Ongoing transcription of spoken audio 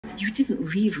You didn't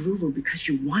leave Lulu because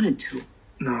you wanted to.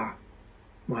 No.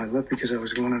 Well, I left because I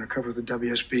was going undercover with the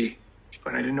WSB.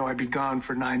 But I didn't know I'd be gone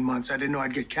for 9 months. I didn't know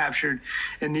I'd get captured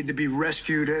and need to be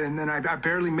rescued. And then I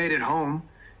barely made it home.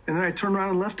 And then I turned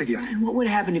around and left again. And what would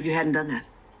have happened if you hadn't done that?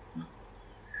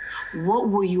 What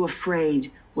were you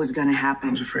afraid was going to happen?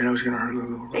 I was afraid I was going to hurt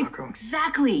Lulu and Rocco.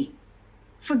 Exactly.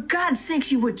 For God's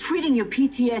sakes, you were treating your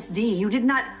PTSD. You did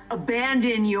not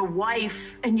abandon your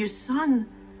wife and your son.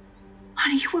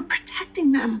 Honey, you were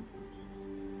protecting them.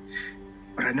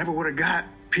 But I never would have got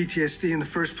PTSD in the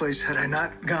first place had I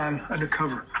not gone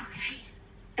undercover. Okay.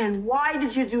 And why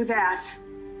did you do that?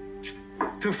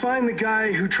 To find the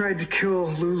guy who tried to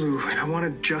kill Lulu. I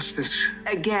wanted justice.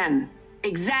 Again.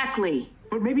 Exactly.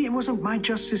 But maybe it wasn't my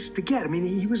justice to get. I mean,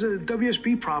 he was a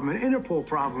WSB problem, an Interpol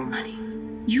problem. Honey,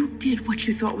 you did what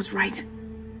you thought was right.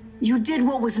 You did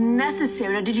what was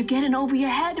necessary. Now, did you get in over your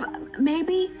head?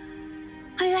 Maybe.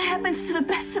 Honey, that happens to the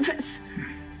best of us.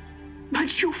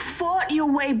 But you fought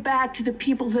your way back to the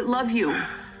people that love you.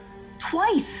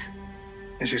 Twice.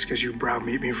 It's just because you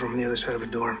browbeat me from the other side of a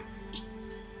door.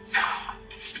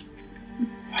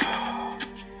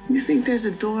 You think there's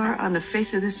a door on the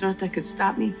face of this earth that could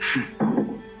stop me?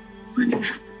 Honey,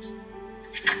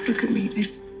 look at me.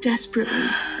 As desperately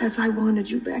as I wanted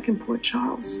you back in Port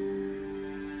Charles.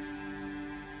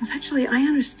 Eventually, I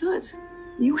understood.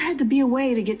 You had to be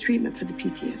away to get treatment for the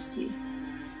PTSD.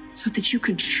 So that you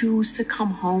could choose to come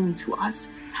home to us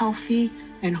healthy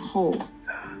and whole.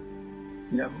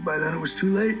 Yeah, but by then it was too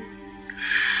late.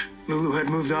 Lulu had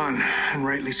moved on, and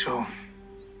rightly so.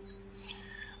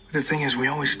 But the thing is, we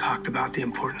always talked about the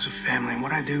importance of family, and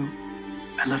what I do,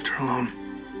 I left her alone.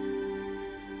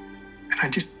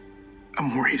 And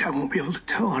I'm worried I won't be able to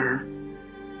tell her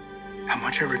how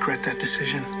much I regret that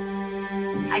decision.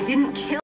 I didn't kill